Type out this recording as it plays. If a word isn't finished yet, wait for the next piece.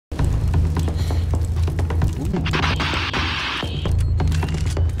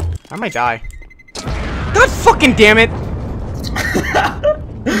I might die. God fucking damn it!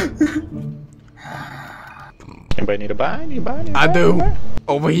 Anybody need a buy? Need a buy? I do.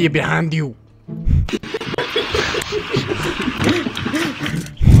 Over here behind you.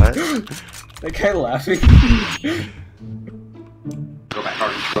 What? That guy laughing. Go back,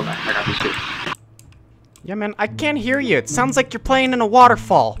 Harvey. Go back. I got this kid. Yeah, man, I can't hear you. It sounds like you're playing in a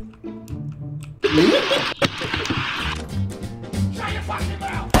waterfall. Shut your fucking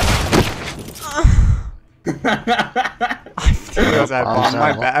mouth! I think it was that bomb,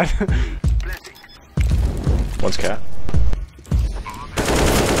 my bad. One's cat.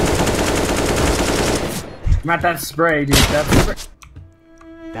 Not that spray, dude. That spray.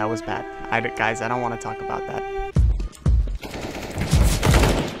 That was bad. Guys, I don't want to talk about that.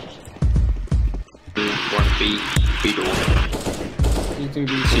 One B door. C2,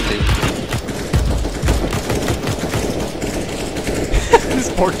 CT. This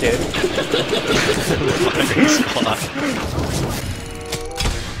poor kid.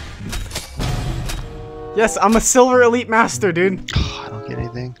 Yes, I'm a silver elite master, dude. I don't get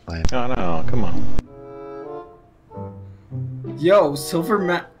anything. Oh no, come on. Yo,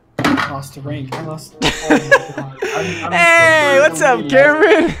 silver I lost a rank. I lost. Oh my god. I'm Hey, silver what's up, elite.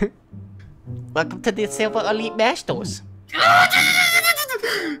 Cameron? Welcome to the silver elite masters.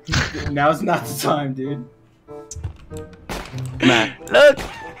 Now's not the time, dude. Man. Look,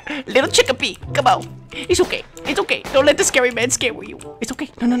 little chickapee, come on. It's okay. It's okay. Don't let the scary man scare you. It's okay.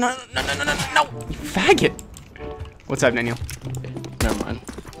 No, no, no, no, no, no, no, no. You faggot. What's up, Daniel? Never mind.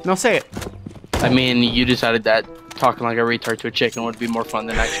 No, say it. I mean, you decided that talking like a retard to a chicken would be more fun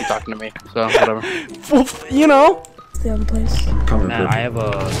than actually talking to me. So, whatever. Well, you know. The other place. Man, I have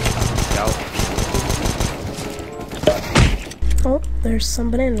a scout. Oh, there's some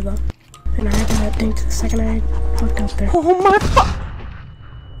banana though. And I got dinked the second I walked out there. Oh my fuck.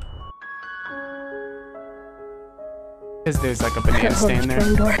 There's like a banana stand there.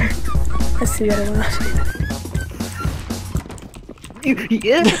 Front door. I see the other one.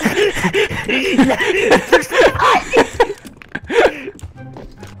 Yeah.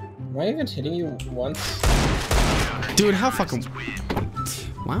 Am I even hitting you once? Dude, how fucking...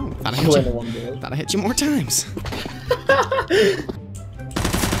 Wow, thought I hit you more times.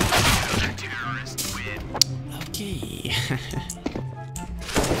 Okay.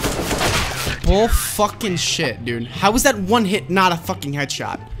 Bull fucking shit, dude. How was that one hit not a fucking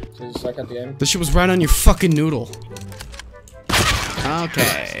headshot? So you suck at the end? This shit was right on your fucking noodle.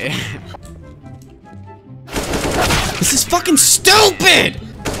 Okay. This is fucking stupid!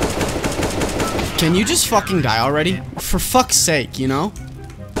 Can you just fucking die already? For fuck's sake, you know?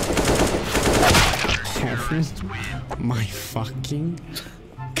 Oh my fucking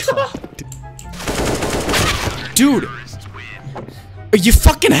god. Dude! Are you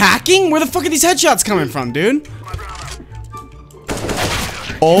fucking hacking? Where the fuck are these headshots coming from, dude?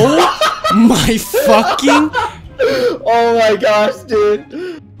 Oh my fucking... Oh my gosh, dude!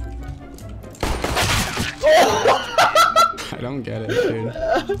 I don't get it, dude.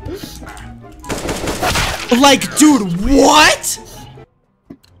 Like, dude, what?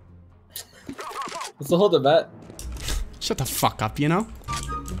 What's the hold of that? Shut the fuck up, you know?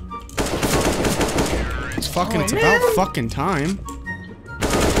 It's fucking, it's about fucking time.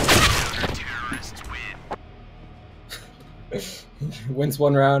 Wins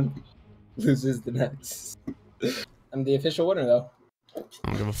one round, loses the next. I'm the official winner, though. I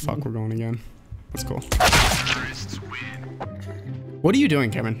don't give a fuck, we're going again. That's cool. What are you doing,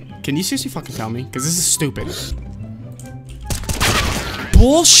 Cameron? Can you seriously fucking tell me? Because this is stupid.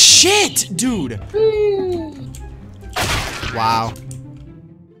 Bullshit, dude! Wow.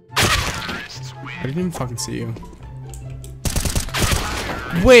 I didn't even fucking see you.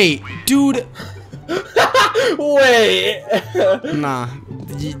 Wait, dude! Wait! Nah,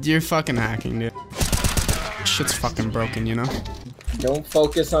 you're fucking hacking, dude. Shit's fucking broken, you know? Don't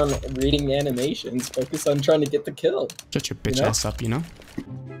focus on reading animations, focus on trying to get the kill. Shut your bitch ass up, you know?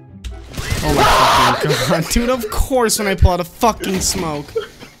 Oh my fucking god, dude, of course when I pull out a fucking smoke.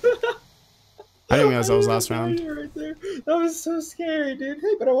 I didn't realize that was last round. Right there. That was so scary, dude.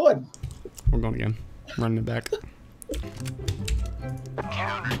 Hey, but I won. We're going again. Running it back.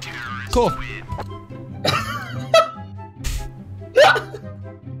 Cool.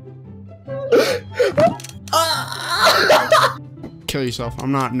 Kill yourself.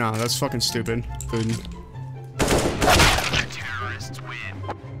 I'm not. No, that's fucking stupid. Good.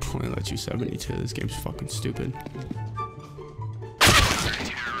 Only let you 72. This game's fucking stupid.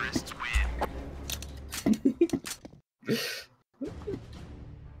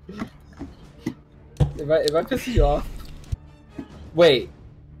 If I piss you off. Wait.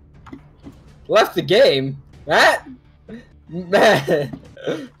 Left the game? Matt? Man.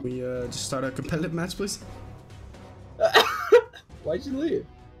 We just start a competitive match, please. Why'd you leave?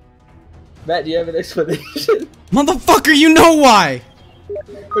 Matt, do you have an explanation? Motherfucker, you know why!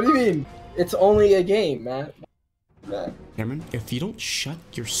 What do you mean? It's only a game, Matt. Cameron, if you don't shut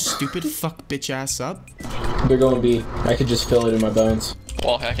your stupid fuck bitch ass up. They're going B. I could just feel it in my bones.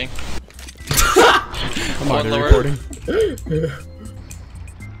 Wall hacking. I'm already lower. recording.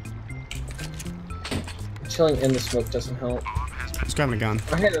 Chilling in the smoke doesn't help. Just grabbing a gun.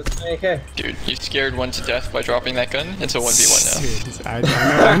 Okay, that's okay. Dude, you scared one to death by dropping that gun? It's a 1v1 now. Dude,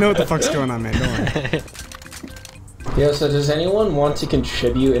 I know what the fuck's going on, man. Don't worry. Yo, so does anyone want to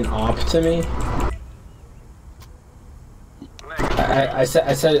contribute an op to me? I said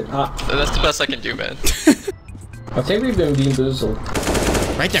it. That's the best I can do, man. I think we've been being boozled.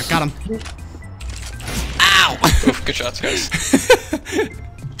 Right there, got him. Oof, good shots, guys.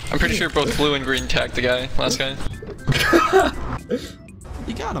 I'm pretty sure both blue and green tagged the guy, last guy.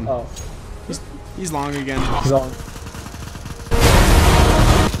 You got him. Oh. He's long again. He's on.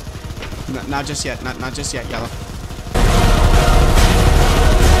 Not just yet. Not just yet, yellow.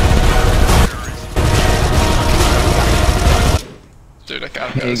 Dude, I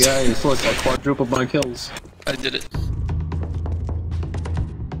got him, Hey guys. guys, look, I quadrupled my kills. I did it.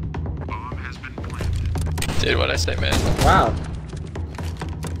 Dude, what'd I say, man? Wow.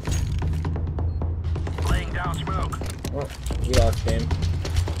 Laying down smoke. Oh, we lost game.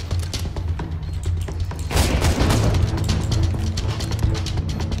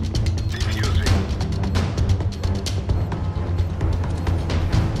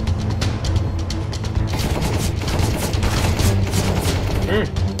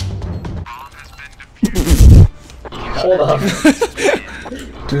 Hold up.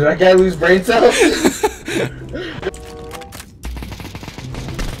 Did that guy lose brain cells?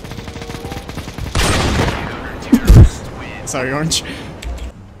 Sorry, Orange.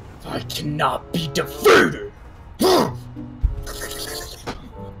 I cannot be defeated.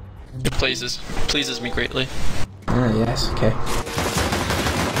 It pleases me greatly. Ah, yes, okay.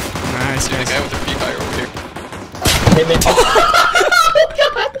 Nice, Dude, the nice. guy with the free fire over here. Hey, man.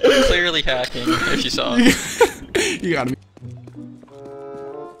 Clearly hacking, if you saw. You got him.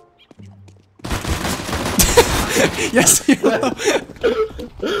 Yes. Dude,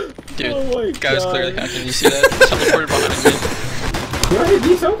 Oh my guy was clearly God. hacking. You see that? Teleported behind me. Where are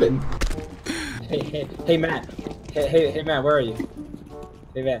these open? Hey, Matt. Hey, Matt, where are you?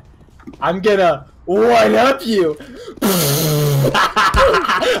 Hey, Matt. I'm gonna one up you.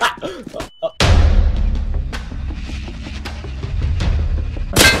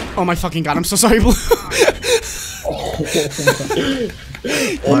 Oh my fucking god, I'm so sorry, Blue. Oh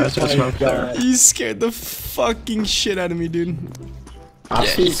my God. You scared the fucking shit out of me, dude. I'll Yeah,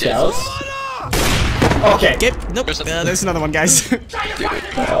 see he did. cells. Okay. Nope. There's a- There's another one, guys. Oh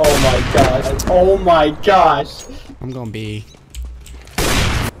my gosh. Oh my gosh. I'm gonna be.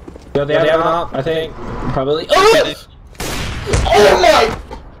 Yo, they have an op, I think. Probably. Oh! Oh my!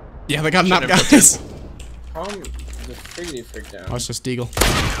 Yeah, they got him out, Shouldn't have guys. The friggity freak down. Oh, it's just Deagle.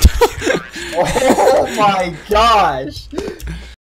 Oh my gosh!